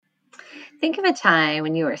Think of a time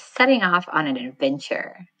when you were setting off on an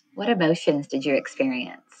adventure. What emotions did you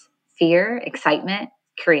experience? Fear, excitement,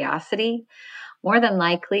 curiosity? More than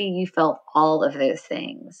likely, you felt all of those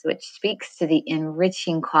things, which speaks to the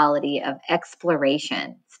enriching quality of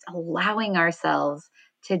exploration, allowing ourselves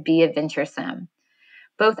to be adventuresome,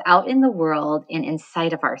 both out in the world and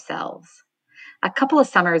inside of ourselves. A couple of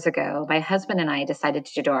summers ago, my husband and I decided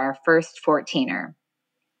to do our first 14er.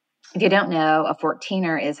 If you don't know, a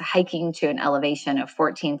 14er is hiking to an elevation of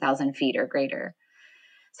 14,000 feet or greater.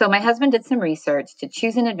 So my husband did some research to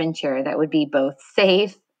choose an adventure that would be both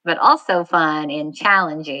safe, but also fun and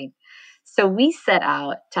challenging. So we set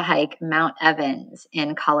out to hike Mount Evans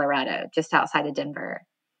in Colorado, just outside of Denver.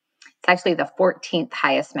 It's actually the 14th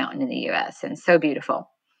highest mountain in the US and so beautiful.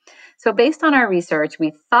 So based on our research,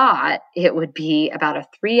 we thought it would be about a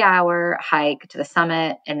 3-hour hike to the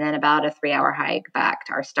summit and then about a 3-hour hike back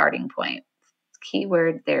to our starting point. Key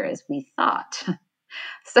word there is we thought.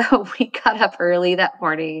 So we got up early that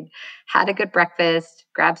morning, had a good breakfast,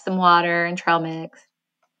 grabbed some water and trail mix,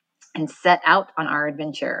 and set out on our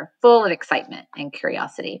adventure full of excitement and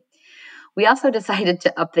curiosity. We also decided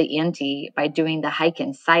to up the ante by doing the hike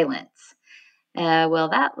in silence.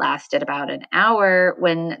 That lasted about an hour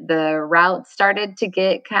when the route started to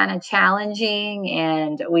get kind of challenging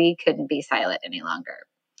and we couldn't be silent any longer.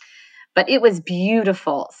 But it was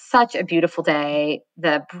beautiful, such a beautiful day.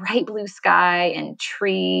 The bright blue sky and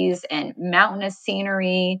trees and mountainous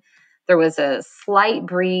scenery. There was a slight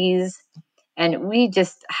breeze and we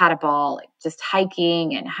just had a ball, just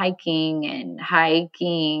hiking and hiking and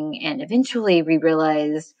hiking. And eventually we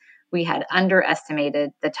realized we had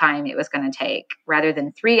underestimated the time it was going to take. Rather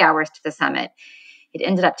than 3 hours to the summit, it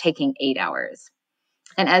ended up taking 8 hours.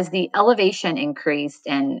 And as the elevation increased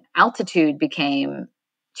and altitude became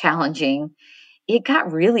challenging, it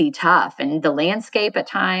got really tough. And the landscape at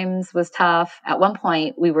times was tough. At one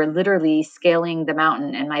point, we were literally scaling the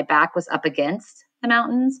mountain and my back was up against the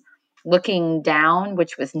mountains, looking down,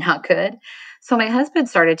 which was not good. So my husband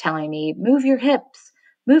started telling me, move your hips,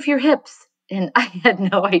 move your hips. And I had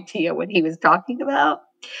no idea what he was talking about.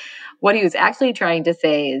 What he was actually trying to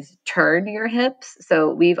say is turn your hips.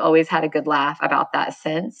 So we've always had a good laugh about that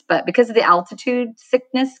since. But because of the altitude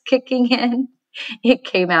sickness kicking in, it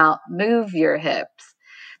came out, move your hips.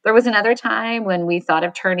 There was another time when we thought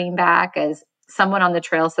of turning back as someone on the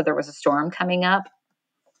trail said there was a storm coming up.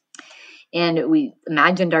 And we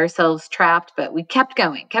imagined ourselves trapped, but we kept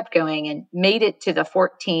going and made it to the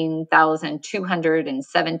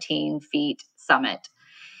 14,217 feet summit.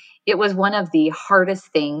 It was one of the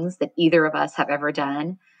hardest things that either of us have ever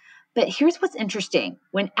done. But here's what's interesting.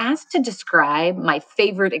 When asked to describe my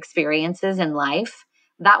favorite experiences in life,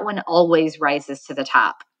 that one always rises to the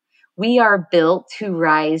top. We are built to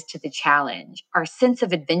rise to the challenge. Our sense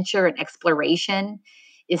of adventure and exploration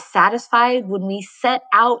is satisfied when we set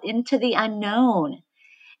out into the unknown.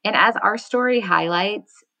 And as our story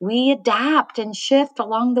highlights, we adapt and shift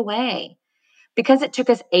along the way. Because it took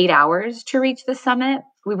us 8 hours to reach the summit,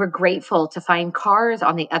 we were grateful to find cars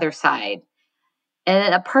on the other side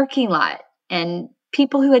and a parking lot and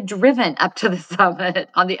people who had driven up to the summit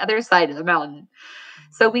on the other side of the mountain.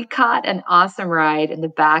 So we caught an awesome ride in the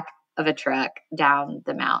back of a truck down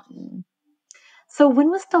the mountain. So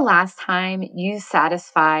when was the last time you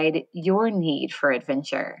satisfied your need for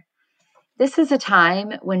adventure? This is a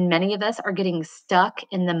time when many of us are getting stuck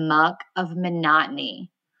in the muck of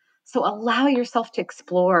monotony. So allow yourself to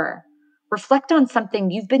explore. Reflect on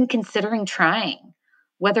something you've been considering trying,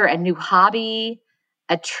 whether a new hobby,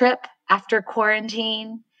 a trip after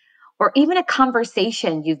quarantine, or even a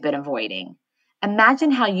conversation you've been avoiding. Imagine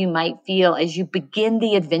how you might feel as you begin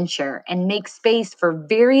the adventure and make space for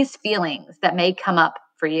various feelings that may come up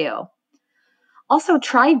for you. Also,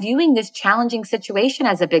 try viewing this challenging situation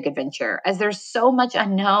as a big adventure, as there's so much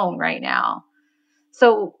unknown right now.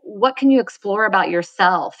 So, what can you explore about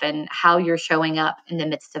yourself and how you're showing up in the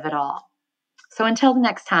midst of it all? So, until the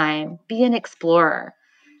next time, be an explorer,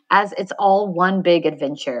 as it's all one big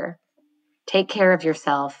adventure. Take care of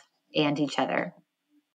yourself and each other.